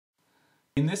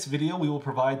In this video, we will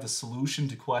provide the solution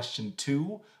to question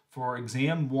 2 for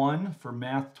exam 1 for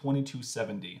Math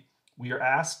 2270. We are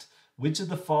asked, which of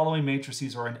the following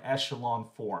matrices are in echelon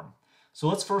form? So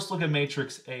let's first look at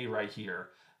matrix A right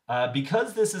here.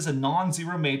 Because this is a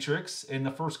non-zero matrix, in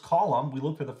the first column, we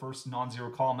look for the first non-zero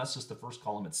column, that's just the first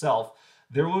column itself,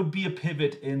 there would be a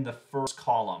pivot in the first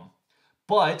column.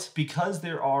 But because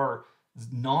there are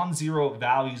non-zero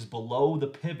values below the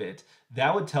pivot,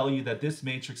 that would tell you that this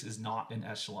matrix is not in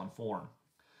echelon form.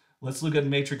 Let's look at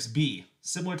matrix B.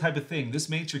 Similar type of thing. This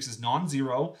matrix is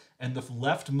non-zero, and the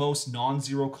leftmost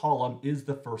non-zero column is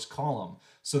the first column.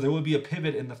 So there would be a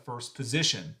pivot in the first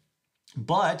position.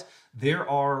 But there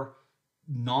are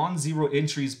non-zero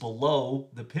entries below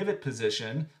the pivot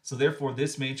position, so therefore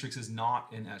this matrix is not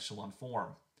in echelon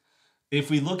form. If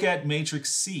we look at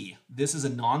matrix C, this is a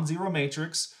non-zero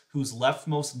matrix whose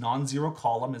leftmost non-zero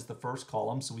column is the first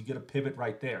column, so we get a pivot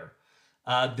right there.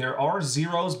 There are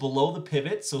zeros below the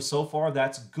pivot, so far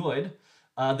that's good.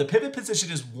 The pivot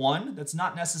position is 1. That's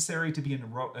not necessary to be in a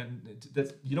row, and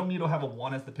you don't need to have a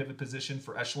 1 as the pivot position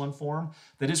for echelon form.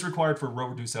 That is required for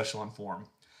row-reduced echelon form.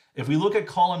 If we look at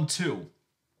column 2,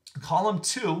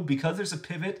 because there's a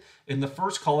pivot in the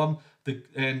first column,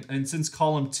 and since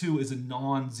column 2 is a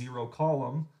non-zero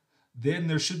column, then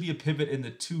there should be a pivot in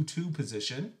the 2-2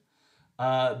 position.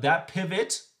 That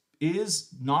pivot is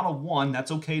not a 1.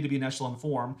 That's okay to be in echelon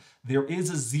form. There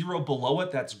is a 0 below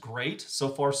it. That's great. So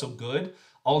far, so good.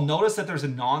 I'll notice that there's a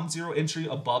non-zero entry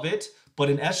above it, but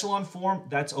in echelon form,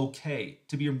 that's okay.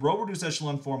 To be in row-reduced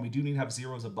echelon form, we do need to have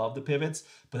zeros above the pivots,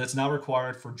 but that's not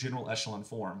required for general echelon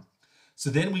form.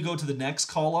 So then we go to the next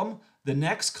column. The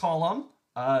next column,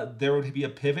 there would be a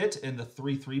pivot in the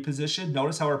 3-3 position.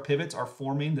 Notice how our pivots are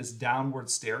forming this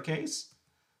downward staircase,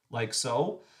 like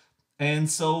so. And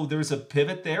so there's a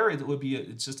pivot there.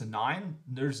 It's just a 9.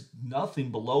 There's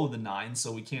nothing below the 9,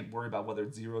 so we can't worry about whether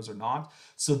it's zeros or not.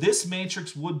 So this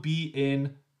matrix would be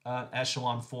in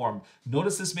echelon form.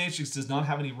 Notice this matrix does not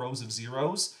have any rows of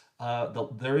zeros.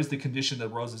 There is the condition that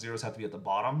rows of zeros have to be at the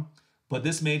bottom, but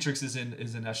this matrix is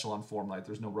in echelon form, like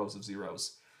there's no rows of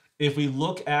zeros. If we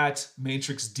look at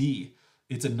matrix D,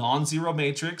 it's a non-zero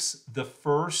matrix. The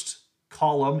first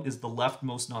column is the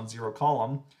leftmost non-zero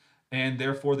column, and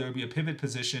therefore there would be a pivot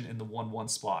position in the 1-1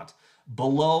 spot.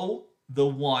 Below the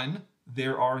 1,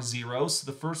 there are zeros,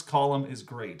 so the first column is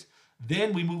great.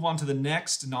 Then we move on to the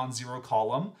next non-zero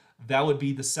column. That would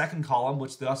be the second column,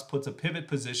 which thus puts a pivot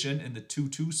position in the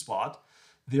 2-2 spot.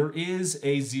 There is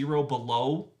a 0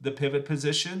 below the pivot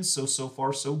position, so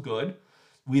far so good.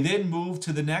 We then move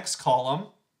to the next column,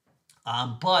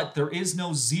 but there is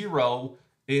no 0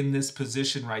 in this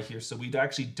position right here, so we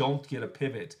actually don't get a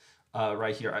pivot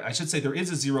right here. I should say there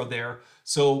is a 0 there.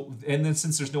 So, and then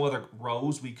since there's no other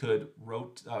rows we could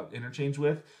interchange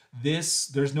with,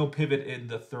 there's no pivot in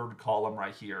the third column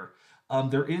right here.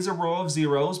 There is a row of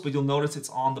zeros, but you'll notice it's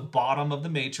on the bottom of the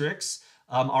matrix.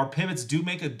 Our pivots do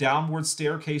make a downward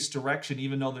staircase direction,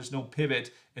 even though there's no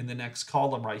pivot in the next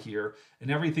column right here. And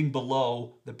everything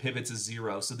below the pivots is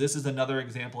 0. So this is another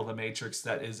example of a matrix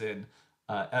that is in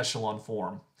echelon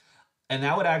form. And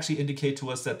that would actually indicate to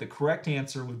us that the correct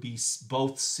answer would be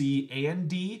both C and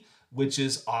D, which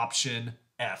is option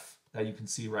F that you can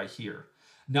see right here.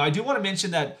 Now, I do want to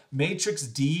mention that matrix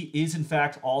D is in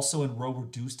fact also in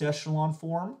row-reduced echelon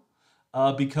form,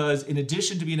 because in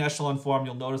addition to being echelon form,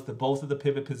 you'll notice that both of the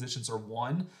pivot positions are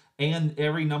 1, and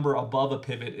every number above a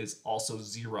pivot is also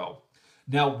 0.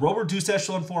 Now, row-reduced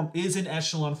echelon form is in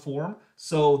echelon form,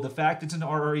 so the fact it's an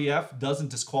RREF doesn't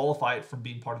disqualify it from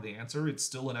being part of the answer. It's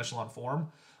still in echelon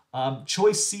form.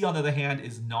 Choice C, on the other hand,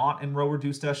 is not in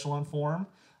row-reduced echelon form.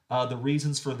 The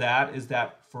reasons for that is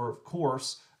that, of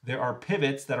course, there are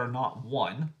pivots that are not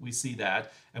 1. We see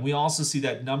that. And we also see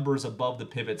that numbers above the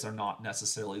pivots are not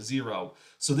necessarily 0.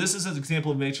 So this is an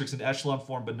example of matrix in echelon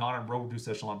form, but not in row-reduced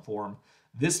echelon form.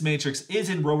 This matrix is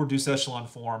in row-reduced echelon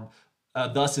form,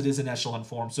 thus it is in echelon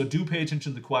form. So do pay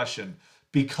attention to the question.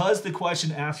 Because the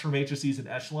question asks for matrices in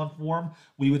echelon form,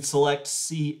 we would select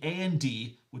C and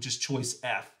D, which is choice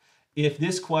F. If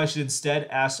this question instead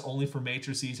asks only for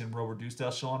matrices in row-reduced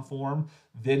echelon form,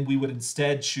 then we would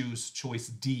instead choose choice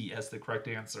D as the correct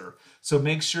answer. So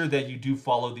make sure that you do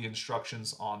follow the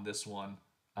instructions on this one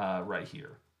right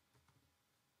here.